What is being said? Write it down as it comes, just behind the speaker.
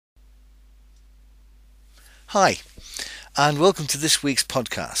Hi, and welcome to this week's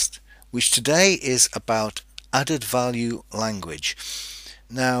podcast, which today is about added value language.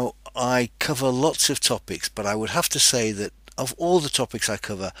 Now, I cover lots of topics, but I would have to say that of all the topics I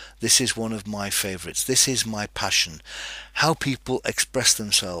cover, this is one of my favourites. This is my passion. How people express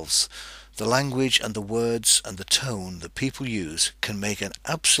themselves. The language and the words and the tone that people use can make an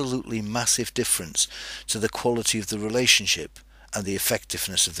absolutely massive difference to the quality of the relationship and the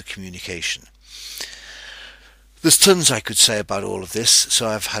effectiveness of the communication. There's tons I could say about all of this, so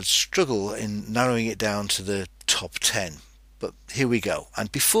I've had struggle in narrowing it down to the top 10. But here we go.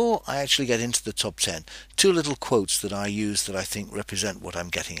 And before I actually get into the top 10, two little quotes that I use that I think represent what I'm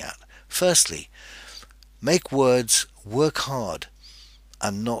getting at. Firstly, make words work hard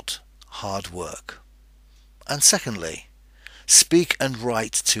and not hard work. And secondly, speak and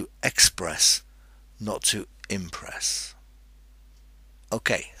write to express, not to impress.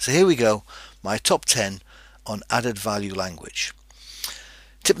 Okay, so here we go, my top 10 on added value language.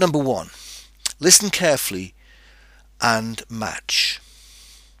 Tip number 1, listen carefully and match.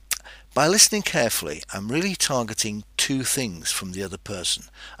 By listening carefully, I'm really targeting two things from the other person.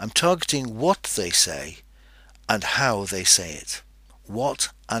 I'm targeting what they say and how they say it. What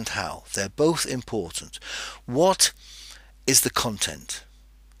and how. They're both important. What is the content?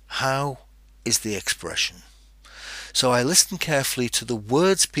 How is the expression? So I listen carefully to the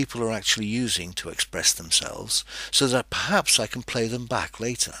words people are actually using to express themselves so that perhaps I can play them back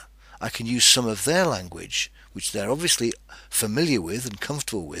later. I can use some of their language, which they're obviously familiar with and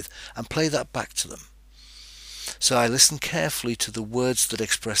comfortable with, and play that back to them. So I listen carefully to the words that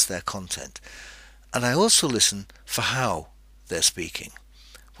express their content. And I also listen for how they're speaking.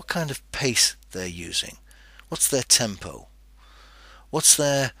 What kind of pace they're using. What's their tempo? What's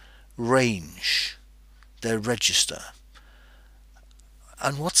their range? Their register,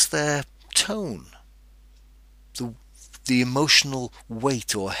 and what's their tone, the emotional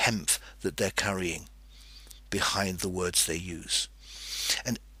weight or heft that they're carrying behind the words they use.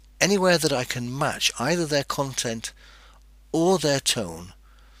 And anywhere that I can match either their content or their tone,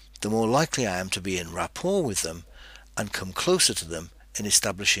 the more likely I am to be in rapport with them and come closer to them in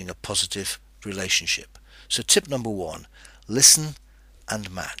establishing a positive relationship. So tip number 1, listen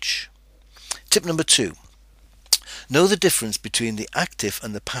and match. Tip number 2, know the difference between the active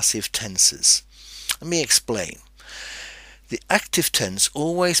and the passive tenses. Let me explain. The active tense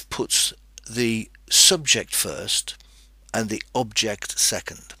always puts the subject first and the object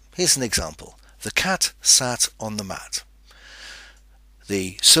second. Here's an example. The cat sat on the mat.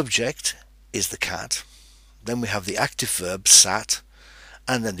 The subject is the cat. Then we have the active verb sat,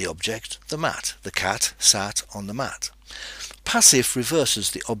 and then the object, the mat. The cat sat on the mat. Passive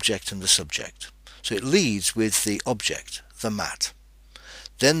reverses the object and the subject. So it leads with the object, the mat.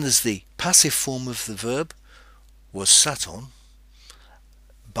 Then there's the passive form of the verb, was sat on,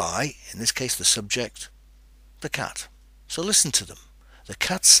 by, in this case the subject, the cat. So listen to them. The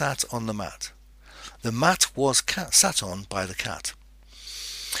cat sat on the mat. The mat was sat on by the cat.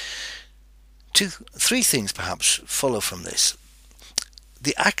 Three things perhaps follow from this.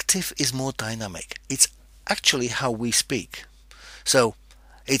 The active is more dynamic. It's actually how we speak. So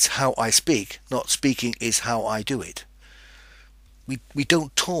it's how I speak, not speaking is how I do it. We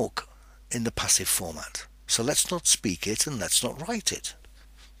don't talk in the passive format. So let's not speak it and let's not write it.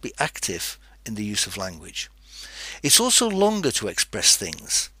 Be active in the use of language. It's also longer to express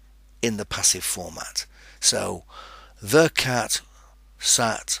things in the passive format. So the cat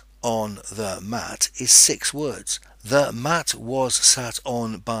sat on the mat is 6 words. The mat was sat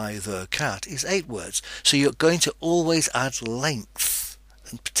on by the cat is 8 words. So you're going to always add length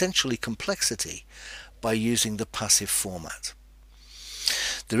and potentially complexity by using the passive format.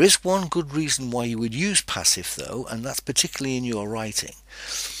 There is one good reason why you would use passive though, and that's particularly in your writing.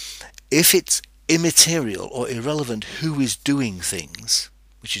 If it's immaterial or irrelevant who is doing things,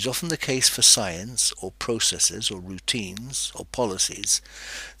 which is often the case for science or processes or routines or policies,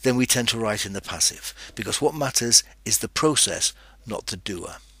 then we tend to write in the passive, because what matters is the process, not the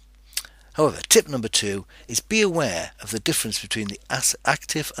doer. However, tip number 2 is be aware of the difference between the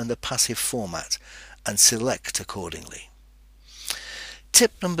active and the passive format and select accordingly.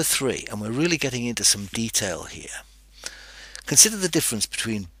 Tip number 3, and we're really getting into some detail here. Consider the difference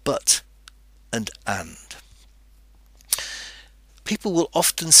between but and and. People will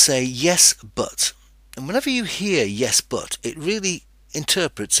often say yes but, and whenever you hear yes but, it really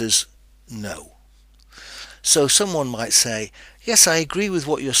interprets as no. So someone might say, yes, I agree with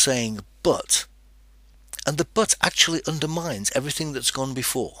what you're saying, but, and the but actually undermines everything that's gone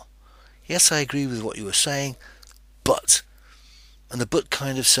before. Yes, I agree with what you were saying, but, and the but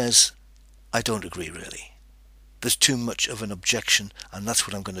kind of says, I don't agree really. there's too much of an objection, and that's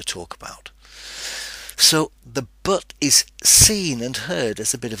what I'm going to talk about. So the but is seen and heard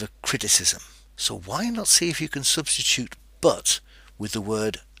as a bit of a criticism. So why not see if you can substitute but with the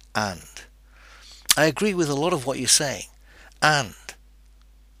word and? I agree with a lot of what you're saying. And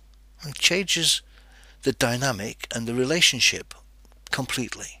it changes the dynamic and the relationship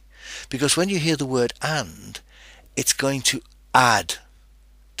completely. Because when you hear the word and, it's going to add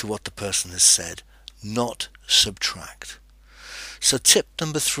to what the person has said, not subtract. So tip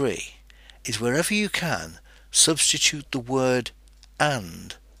number 3 is, wherever you can, substitute the word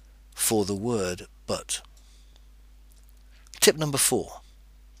and for the word but. Tip number 4.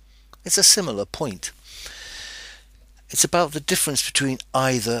 It's a similar point. It's about the difference between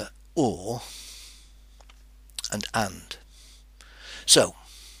either or and. So,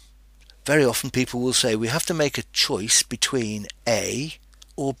 very often people will say we have to make a choice between A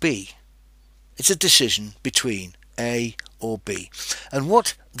or B. It's a decision between A or B. And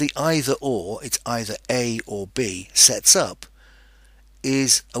what the either or, it's either A or B, sets up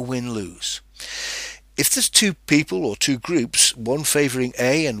is a win-lose. If there's two people or two groups, one favouring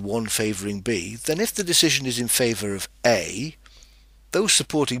A and one favouring B, then if the decision is in favour of A, those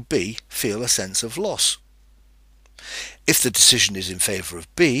supporting B feel a sense of loss. If the decision is in favour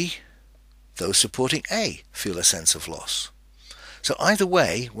of B, those supporting A feel a sense of loss. So either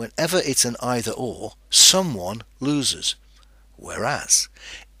way, whenever it's an either or, someone loses. Whereas,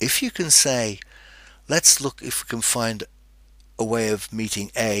 if you can say, let's look if we can find a way of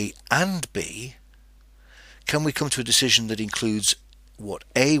meeting A and B, can we come to a decision that includes what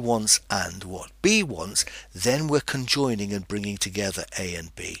A wants and what B wants, then we're conjoining and bringing together A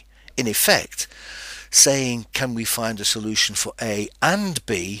and B. In effect, saying can we find a solution for A and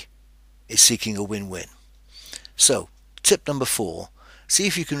B is seeking a win-win. So, tip number 4, see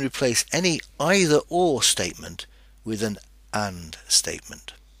if you can replace any either or statement with an and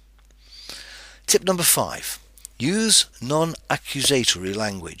statement. Tip number 5, use non-accusatory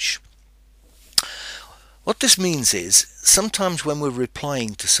language. What this means is, sometimes when we're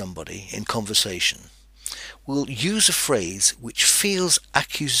replying to somebody in conversation, we'll use a phrase which feels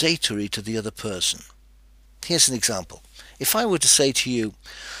accusatory to the other person. Here's an example. If I were to say to you,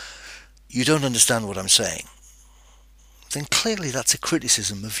 you don't understand what I'm saying, then clearly that's a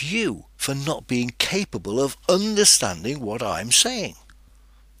criticism of you for not being capable of understanding what I'm saying.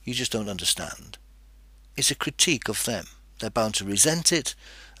 You just don't understand. It's a critique of them. They're bound to resent it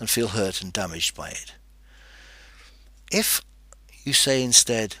and feel hurt and damaged by it. If you say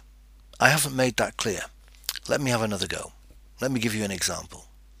instead, I haven't made that clear, let me have another go. Let me give you an example.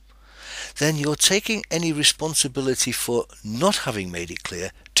 Then you're taking any responsibility for not having made it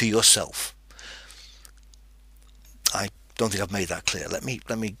clear to yourself. I don't think I've made that clear. Let me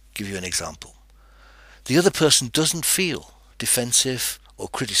give you an example. The other person doesn't feel defensive or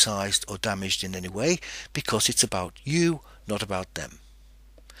criticized or damaged in any way because it's about you, not about them.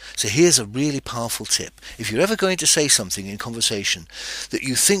 So here's a really powerful tip. If you're ever going to say something in conversation that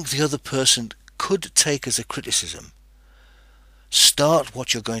you think the other person could take as a criticism, start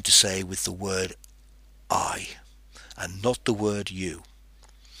what you're going to say with the word I and not the word you.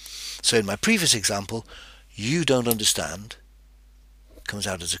 So in my previous example, you don't understand comes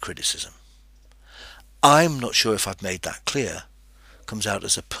out as a criticism. I'm not sure if I've made that clear comes out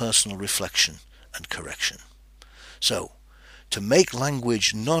as a personal reflection and correction. So, to make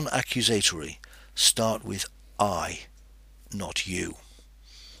language non-accusatory, start with I, not you.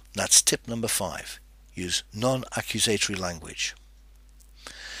 That's tip number 5. Use non-accusatory language.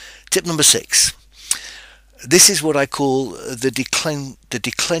 Tip number 6. This is what I call the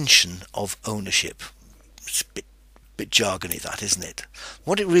declension of ownership. It's a bit jargony, that, isn't it?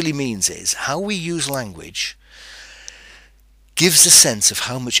 What it really means is how we use language gives a sense of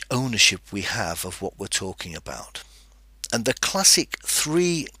how much ownership we have of what we're talking about. And the classic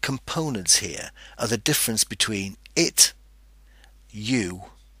 3 components here are the difference between it, you,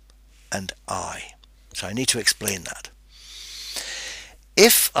 and I. So I need to explain that.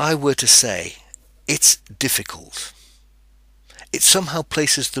 If I were to say, it's difficult, it somehow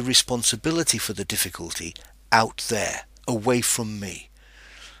places the responsibility for the difficulty out there, away from me.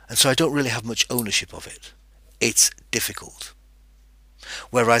 And so I don't really have much ownership of it. It's difficult.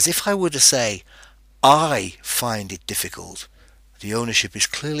 Whereas if I were to say, I find it difficult, the ownership is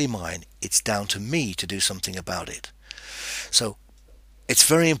clearly mine. It's down to me to do something about it. So it's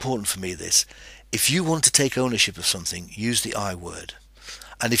very important for me, this. If you want to take ownership of something, use the I word.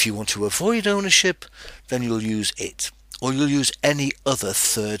 And if you want to avoid ownership, then you'll use it. Or you'll use any other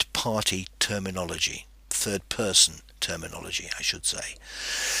third-party terminology. Third-person terminology, I should say.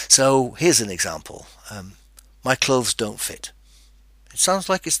 So here's an example. My clothes don't fit. It sounds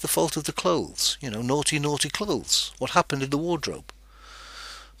like it's the fault of the clothes. Naughty, naughty clothes. What happened in the wardrobe?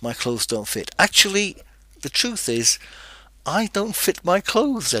 My clothes don't fit. Actually, the truth is, I don't fit my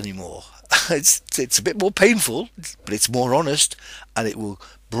clothes anymore. It's a bit more painful, but it's more honest, and it will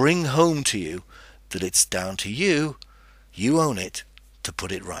bring home to you that it's down to you, you own it, to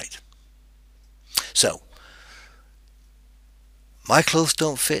put it right. So, my clothes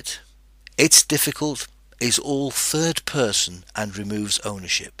don't fit, it's difficult, is all third person and removes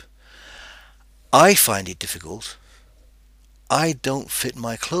ownership. I find it difficult, I don't fit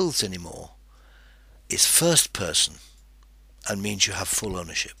my clothes anymore, is first person and means you have full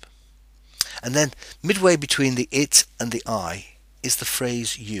ownership. And then midway between the it and the I is the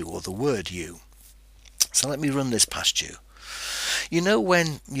phrase you, or the word you. So let me run this past you.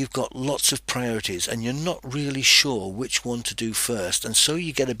 When you've got lots of priorities and you're not really sure which one to do first, and so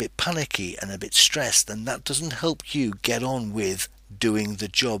you get a bit panicky and a bit stressed, and that doesn't help you get on with doing the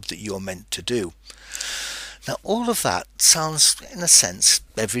job that you're meant to do. Now, all of that sounds, in a sense,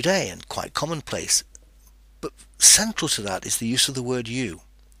 everyday and quite commonplace, but central to that is the use of the word you.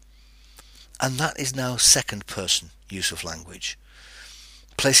 And that is now second person use of language,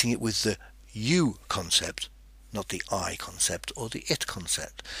 placing it with the you concept, not the I concept or the it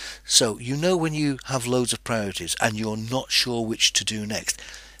concept. So when you have loads of priorities and you're not sure which to do next,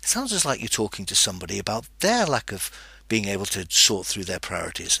 it sounds just like you're talking to somebody about their lack of being able to sort through their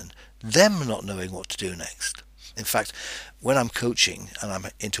priorities and them not knowing what to do next. In fact, when I'm coaching and I'm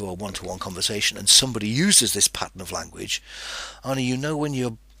into a one-to-one conversation and somebody uses this pattern of language, Arnie, when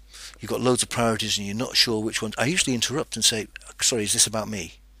you've got loads of priorities and you're not sure which one, I usually interrupt and say, sorry, is this about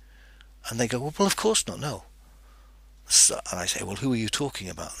me? And they go, well, of course not, no. And I say, well, who are you talking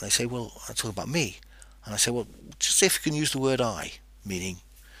about? And they say, well, I'm talking about me. And I say, well, just see if you can use the word I, meaning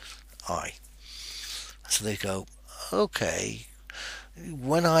I. So they go, okay.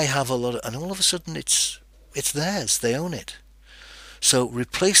 When I have a lot of, and all of a sudden it's theirs, they own it. So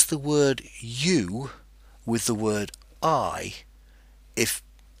replace the word you with the word I, if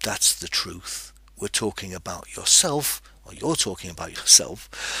that's the truth. We're talking about yourself, or you're talking about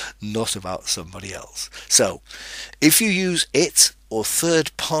yourself, not about somebody else. So, if you use it or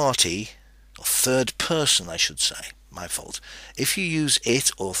third party, or third person I should say, my fault. If you use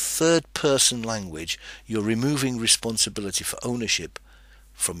it or third person language, you're removing responsibility for ownership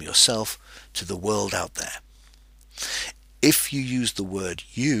from yourself to the world out there. If you use the word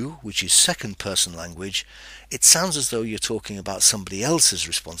you, which is second person language, it sounds as though you're talking about somebody else's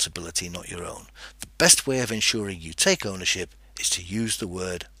responsibility, not your own. The best way of ensuring you take ownership is to use the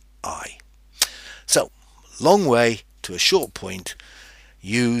word I. So, long way to a short point,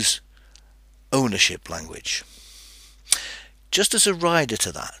 use ownership language. Just as a rider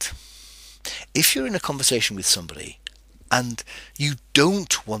to that, if you're in a conversation with somebody and you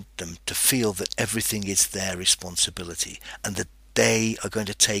don't want them to feel that everything is their responsibility and that they are going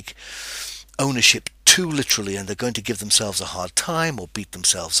to take ownership too literally and they're going to give themselves a hard time or beat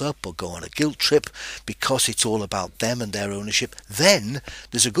themselves up or go on a guilt trip because it's all about them and their ownership, then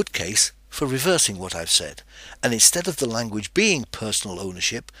there's a good case for reversing what I've said. And instead of the language being personal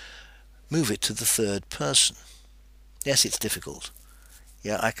ownership, move it to the third person. Yes, it's difficult.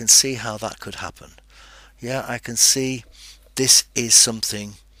 Yeah, I can see how that could happen. Yeah, I can see this is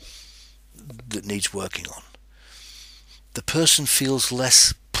something that needs working on. The person feels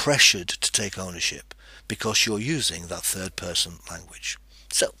less pressured to take ownership because you're using that third person language.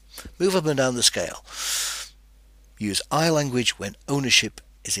 So, move up and down the scale. Use I language when ownership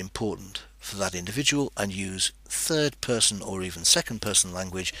is important for that individual, and use third person or even second person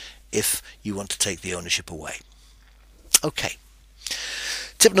language if you want to take the ownership away. Okay.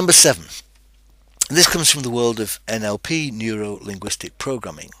 Tip number 7. This comes from the world of NLP, Neuro-Linguistic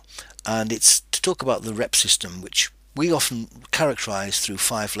Programming, and it's to talk about the REP system, which we often characterize through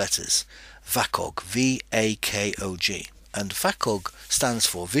 5 letters, VAKOG, V-A-K-O-G. And VAKOG stands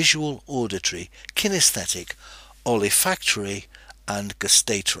for Visual, Auditory, Kinesthetic, Olfactory and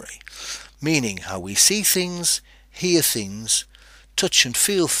Gustatory, meaning how we see things, hear things, touch and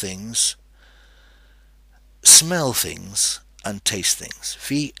feel things, smell things and taste things.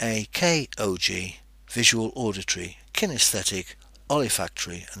 V-A-K-O-G, Visual, Auditory, Kinesthetic,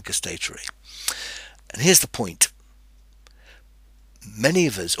 Olfactory and Gustatory. And here's the point. Many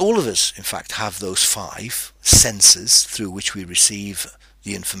of us, all of us in fact, have those 5 senses through which we receive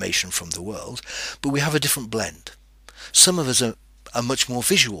the information from the world, but we have a different blend. Some of us are much more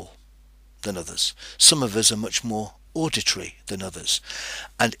visual than others. Some of us are much more auditory than others.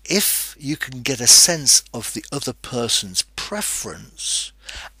 And if you can get a sense of the other person's preference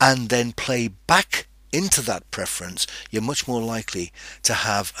and then play back into that preference, you're much more likely to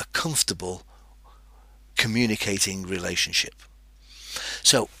have a comfortable communicating relationship.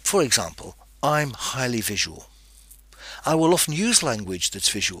 So, for example, I'm highly visual. I will often use language that's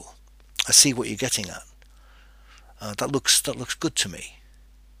visual. I see what you're getting at. That looks good to me.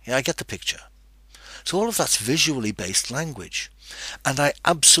 Yeah, I get the picture. So all of that's visually based language. And I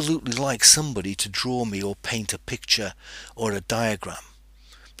absolutely like somebody to draw me or paint a picture or a diagram,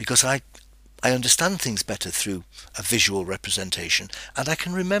 because I understand things better through a visual representation, and I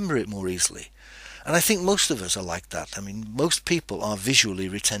can remember it more easily. And I think most of us are like that. I mean, most people are visually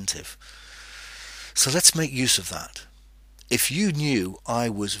retentive. So let's make use of that. If you knew I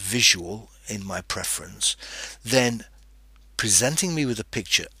was visual in my preference, then presenting me with a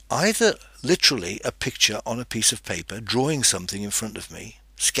picture, either literally a picture on a piece of paper, drawing something in front of me,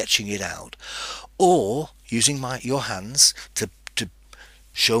 sketching it out, or using your hands to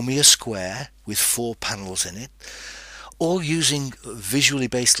show me a square with 4 panels in it, all using visually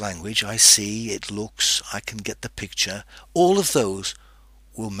based language. I see, it looks, I can get the picture. All of those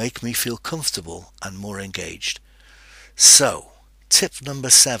will make me feel comfortable and more engaged. So, tip number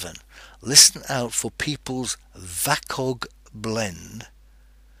 7, listen out for people's VACOG blend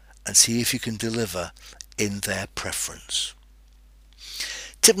and see if you can deliver in their preference.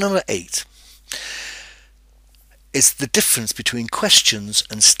 Tip number 8 is the difference between questions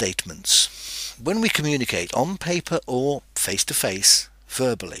and statements. When we communicate on paper or face-to-face,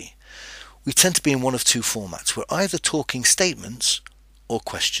 verbally, we tend to be in one of 2 formats. We're either talking statements or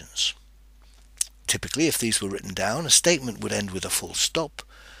questions. Typically, if these were written down, a statement would end with a full stop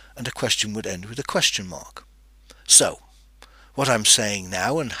and a question would end with a question mark. So, what I'm saying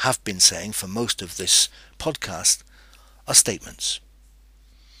now, and have been saying for most of this podcast, are statements.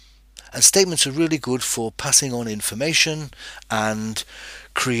 And statements are really good for passing on information and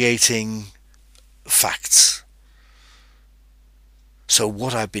creating facts. So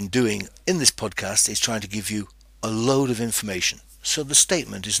what I've been doing in this podcast is trying to give you a load of information. So the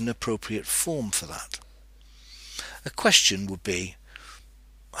statement is an appropriate form for that. A question would be,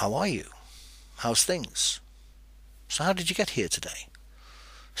 how are you? How's things? So how did you get here today?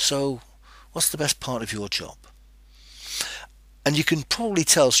 So what's the best part of your job? And you can probably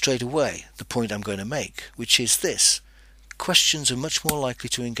tell straight away the point I'm going to make, which is this. Questions are much more likely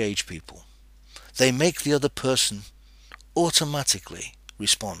to engage people. They make the other person automatically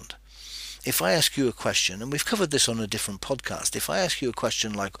respond. If I ask you a question, and we've covered this on a different podcast, if I ask you a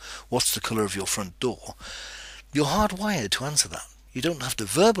question like, what's the colour of your front door? You're hardwired to answer that. You don't have to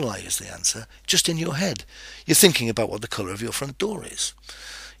verbalise the answer, just in your head. You're thinking about what the colour of your front door is.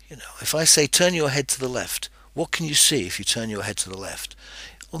 You know, if I say turn your head to the left, what can you see if you turn your head to the left?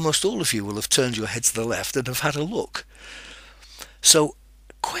 Almost all of you will have turned your head to the left and have had a look. So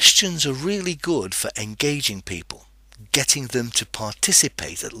questions are really good for engaging people, getting them to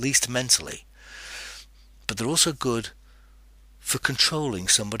participate, at least mentally. But they're also good for controlling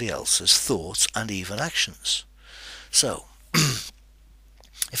somebody else's thoughts and even actions. So,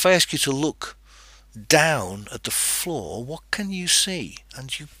 if I ask you to look down at the floor, what can you see?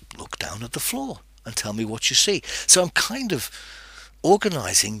 And you look down at the floor and tell me what you see. So I'm kind of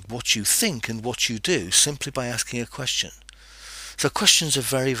organising what you think and what you do simply by asking a question. So questions are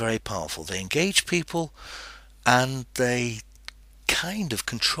very, very powerful. They engage people and they kind of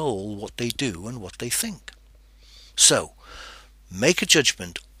control what they do and what they think. So make a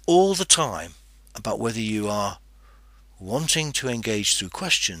judgment all the time about whether you are wanting to engage through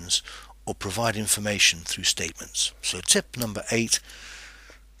questions or provide information through statements. So tip number 8,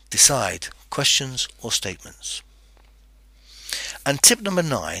 decide questions or statements. And tip number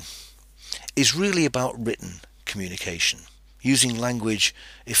 9 is really about written communication, using language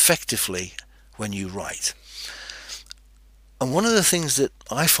effectively when you write. And one of the things that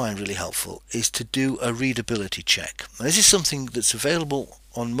I find really helpful is to do a readability check. Now, this is something that's available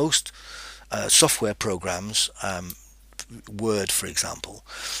on most software programs, Word for example,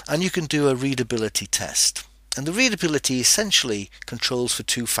 and you can do a readability test. And the readability essentially controls for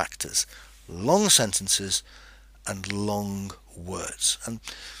 2 factors: long sentences and long words. And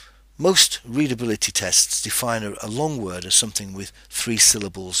most readability tests define a long word as something with 3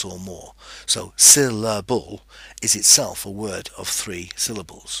 syllables or more. So syllable is itself a word of 3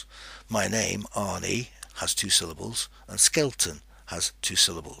 syllables. My name, Arnie, has 2 syllables, and skeleton has 2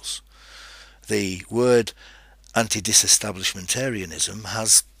 syllables. The word anti-disestablishmentarianism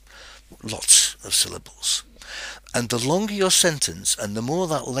has lots of syllables. And the longer your sentence, and the more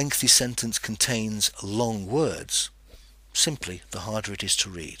that lengthy sentence contains long words, simply the harder it is to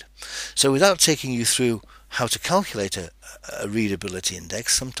read. So without taking you through how to calculate a readability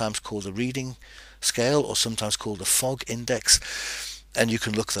index, sometimes called a reading scale or sometimes called a FOG index, and you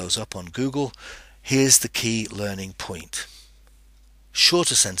can look those up on Google. Here's the key learning point.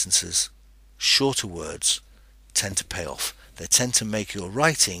 Shorter sentences, shorter words tend to pay off. They tend to make your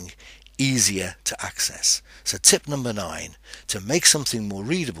writing easier to access. So tip number 9, to make something more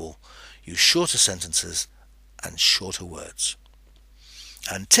readable, use shorter sentences and shorter words.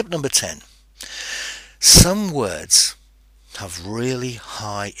 And tip number 10, some words have really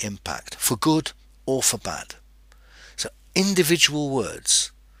high impact, for good or for bad. So individual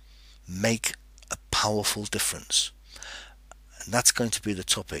words make a powerful difference. And that's going to be the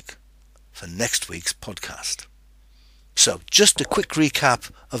topic for next week's podcast. So just a quick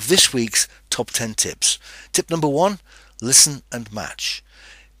recap of this week's top 10 tips. Tip number 1, listen and match.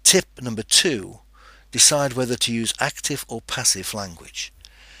 Tip number 2, decide whether to use active or passive language.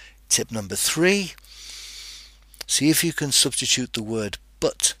 Tip number 3, see if you can substitute the word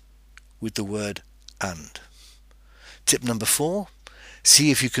but with the word and. Tip number 4,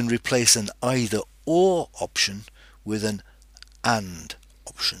 see if you can replace an either or option with an and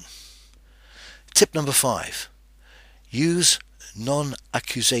option. Tip number 5, use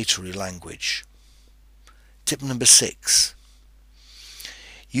non-accusatory language. Tip number 6,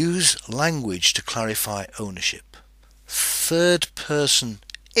 use language to clarify ownership. Third person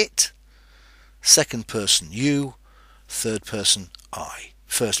it, second person you, third person I.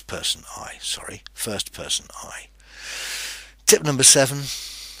 First person I. Tip number 7,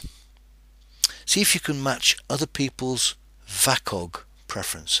 see if you can match other people's VACOG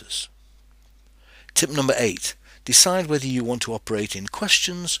preferences. Tip number 8, decide whether you want to operate in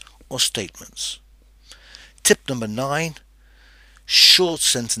questions or statements. Tip number 9, short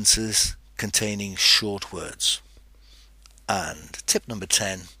sentences containing short words. And tip number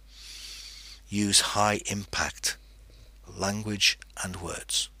 10, use high impact language and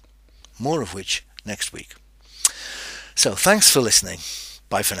words. More of which next week. So thanks for listening.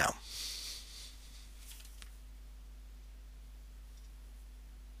 Bye for now.